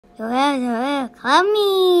Call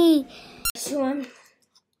me. So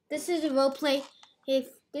this is a role play.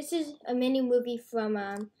 This is a mini movie from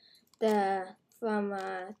the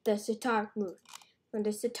Tart movie. From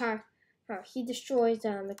the Tart, he destroys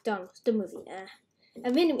McDonald's. The movie.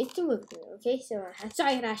 It's the movie. Okay, so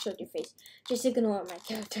sorry that I showed your face. Just ignore my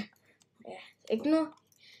character. Yeah, ignore.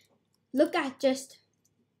 Look at just.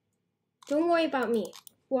 Don't worry about me.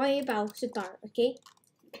 Worry about Tart. Okay.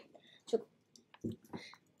 So.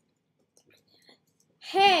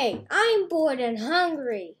 Hey, I'm bored and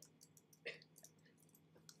hungry.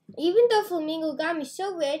 Even though Flamingo got me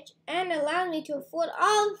so rich and allowed me to afford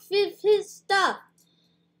all of his stuff,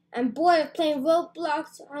 I'm bored of playing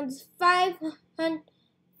Roblox on this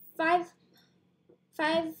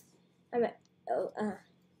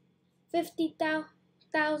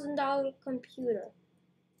 $50,000 computer.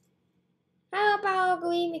 How about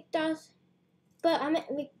Ugly McDonald's? But I'm at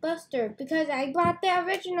McBuster because I bought the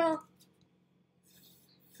original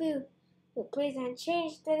food. Please and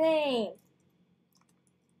change the name.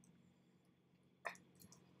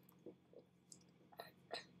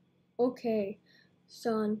 Okay,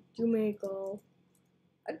 son, you may go.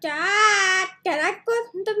 Dad, can I go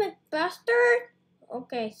to the McBuster?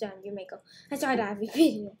 Okay, son, you may go. I saw that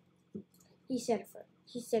repeated it. He said it first.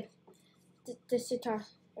 He said the sitar,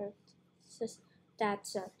 or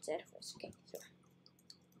Dad's son said it first. Okay,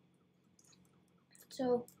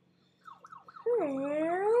 so I'm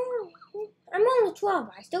only 12.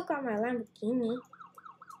 I still got my Lamborghini.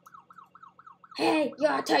 Hey,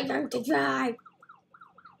 you're too young to drive.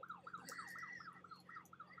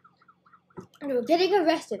 We're getting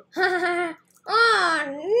arrested. Oh no!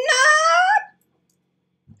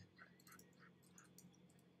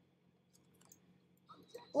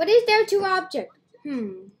 What is there to object?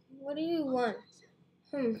 What do you want?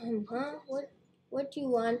 What do you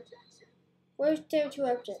want? Where's there to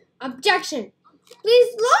object? Objection!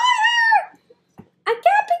 Please, lawyer! I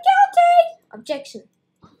can't be guilty! Objection.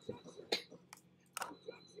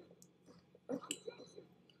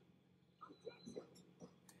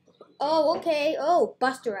 Oh, okay. Oh,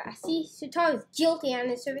 Buster, I see Sutar is guilty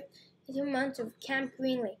and is serving 2 months of Camp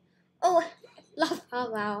Greenlee. Oh, laugh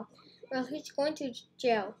out loud. Well, he's going to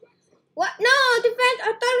jail. What? No, defense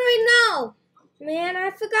authority, no! Man, I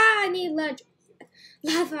forgot I need lunch.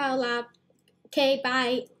 Laugh out loud. Okay,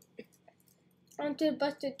 bye. On to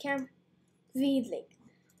Buster Camp Greenlee.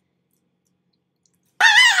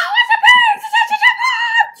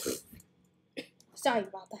 Sorry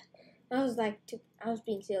about that. I was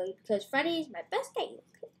being silly because Friday is my best day.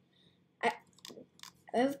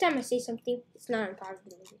 Every time I say something, it's not in part of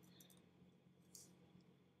the movie.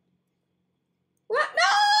 What?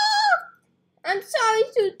 No! I'm sorry,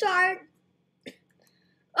 sweetheart.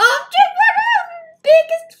 Oh, I'm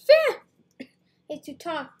biggest fan. Hey,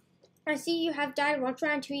 sweetheart. I see you have died while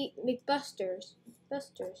trying to eat McBusters.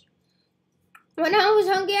 When I was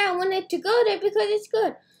hungry, I wanted to go there because it's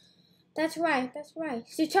good. That's right.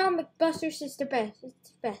 Sweetheart McBusters is the best.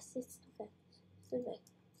 It's the best.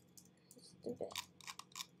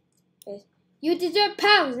 Yes. You deserve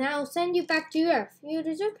powers, and I'll send you back to Earth. You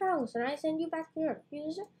deserve powers, and I send you back to Earth. You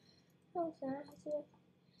deserve powers, and I send you.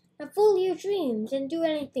 Now follow your dreams and do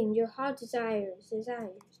anything your heart desires. I am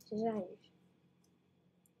bacteria.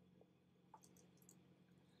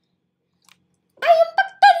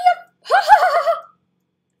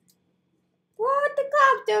 What the cop?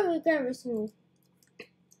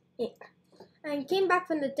 Yeah. I came back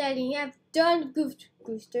from the dead, and you have done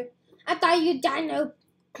Gooster. I thought you died now.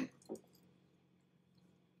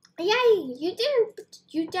 Yay! You didn't.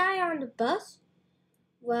 You die on the bus?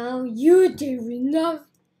 Well, you did enough.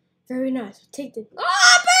 Very nice. Take this.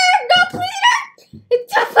 Oh, bird! No, please!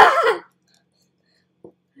 It's so bad!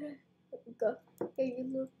 Go. Here you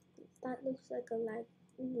look. That looks like a light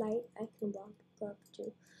I can walk up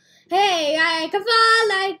to. Hey, I can fly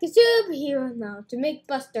like a superhero now to make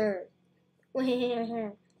Buster. What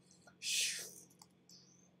you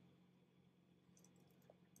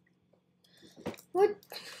want,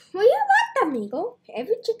 amigo?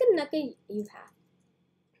 Every chicken nugget you have.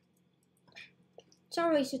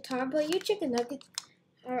 Sorry, Sutar, but your chicken nuggets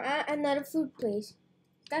are at another food place.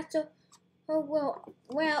 That's a. Oh well,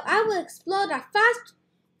 I will explore that fast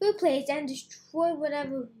food place and destroy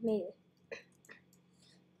whatever made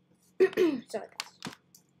it. Sorry, guys.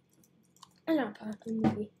 I'm not part of the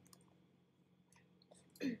movie.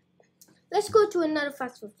 Let's go to another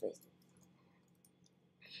fast food place.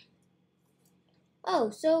 Oh,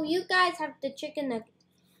 so you guys have the chicken nuggets.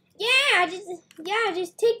 Yeah,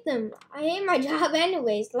 just take them. I hate my job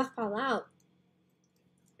anyways. Laugh out loud.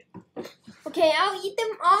 Okay, I'll eat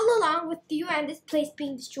them all along with you and this place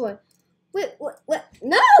being destroyed. Wait, what?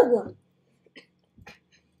 No!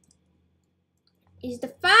 Is the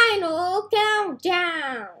final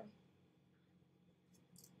countdown.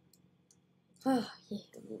 Oh, yeah.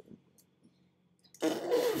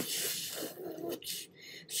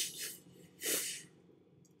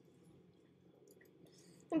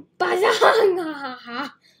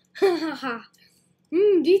 Bazang!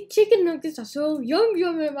 These chicken nuggets are so yum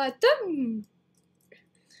in my tummy.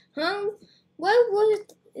 Huh? What was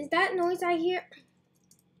it? Is that noise I hear?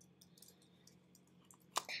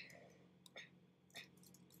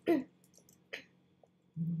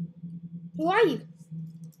 Who are you?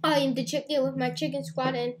 I am the chicken with my chicken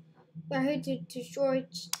squad, and we're here to destroy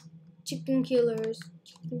chicken killers.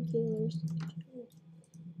 Chicken killers.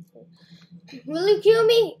 Will you kill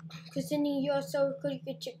me? Because then you're so good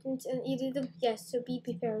at chickens and eating them. Yes, so be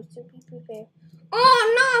prepared.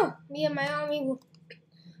 Oh no! Me and my army will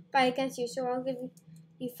fight against you, so I'll give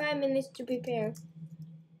you 5 minutes to prepare.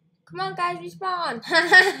 Come on, guys, respawn!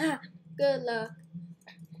 Good luck.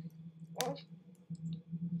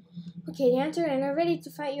 Okay, the answer, and I'm ready to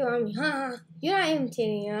fight your army. You're not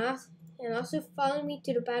imitating us. And also follow me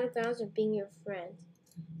to the battlegrounds and being your friend.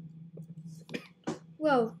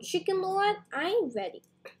 Well, Chicken Lord, I'm ready.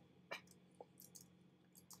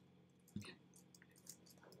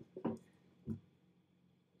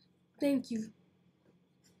 Thank you.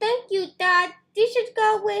 Thank you, Dad. This should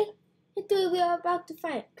go away until we are about to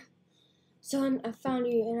fight. Son, I found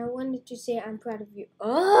you, and I wanted to say I'm proud of you.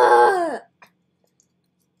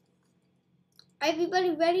 Everybody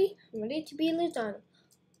ready? I'm ready to be lasagna.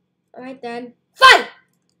 Alright, Dad. Fight!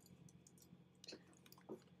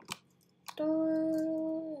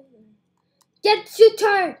 Get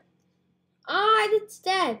Sutar! It's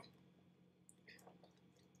dead.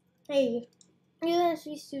 Hey, you let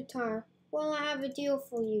me Sutar. Well, I have a deal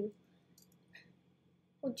for you.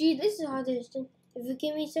 Oh, gee, this is hard to understand. If you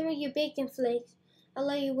give me some of your bacon flakes, I'll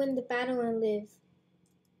let you win the battle and live.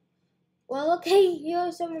 Well, okay,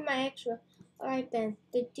 here's some of my extra. Alright then,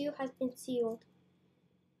 the deal has been sealed.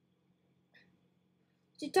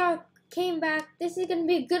 Sutar came back. This is gonna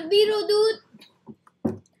be a good video, dude.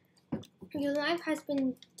 Your life has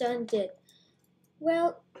been done,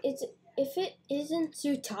 Well, if it isn't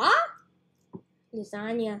Sutar?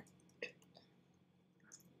 Lasagna.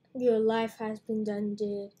 Your life has been done,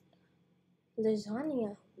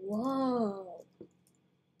 Lasagna. Whoa.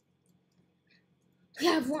 We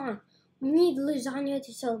have won. We need lasagna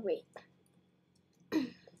to celebrate.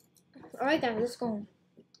 Alright guys, let's go home.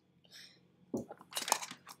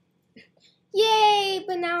 Yay!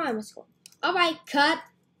 But now I must go. Alright, cut.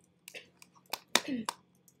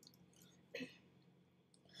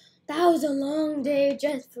 That was a long day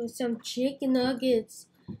just for some chicken nuggets.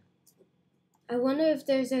 I wonder if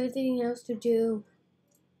there's anything else to do.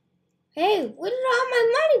 Hey, where did all my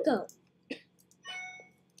money go?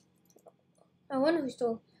 I wonder who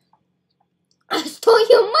stole. I stole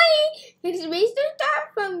your money! It's Mr.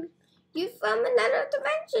 Tart from you from another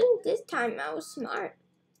dimension. This time I was smart.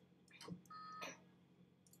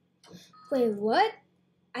 Wait, what?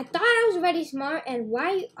 I thought I was already smart, and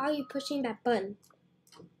why are you pushing that button?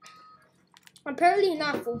 Apparently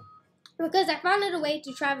not, fool. Because I found a way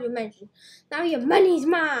to travel dimension. Now your money's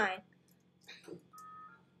mine.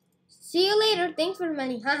 See you later. Thanks for the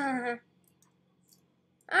money. Ha ha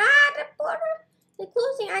ha. The border. They're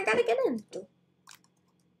closing. I gotta get in.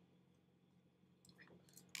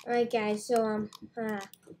 Alright guys, so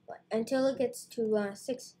until it gets to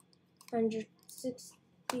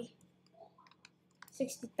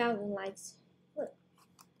 60,000 likes. What?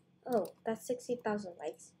 Oh, that's 60,000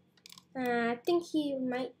 likes. I think he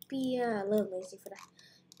might be a little lazy for that,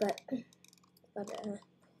 but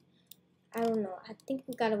I don't know. I think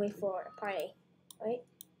we gotta wait for a party, right?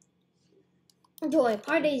 Joy,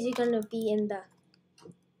 party is gonna be in the.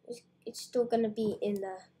 It's still gonna be in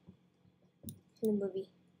the movie.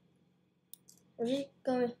 I'm just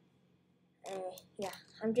going. Yeah,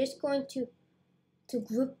 I'm just going to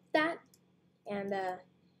group that, and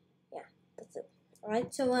yeah, that's it.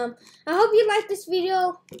 Alright, so I hope you liked this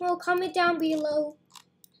video. Well, comment down below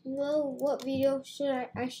what video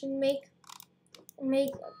I should make.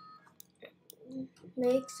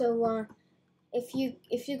 So if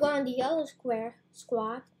you go on the yellow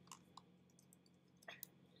squad,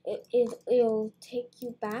 it'll take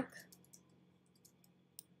you back.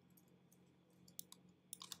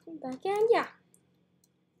 And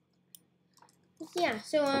yeah,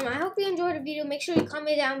 so I hope you enjoyed the video. Make sure you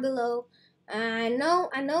comment down below. I know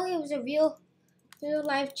it was a real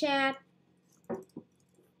live chat.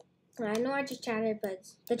 I know I just chatted, but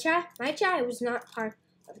my chat was not part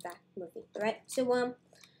of that movie, right? So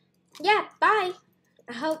yeah, bye.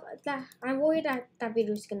 I hope that I'm worried that that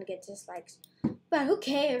video is gonna get dislikes, but who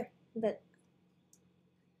cares? But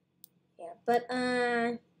yeah, but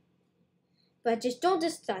just don't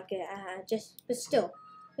dislike it. But still,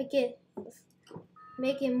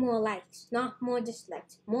 make it more likes, not more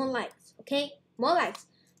dislikes. More likes, okay? More likes.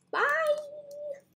 Bye.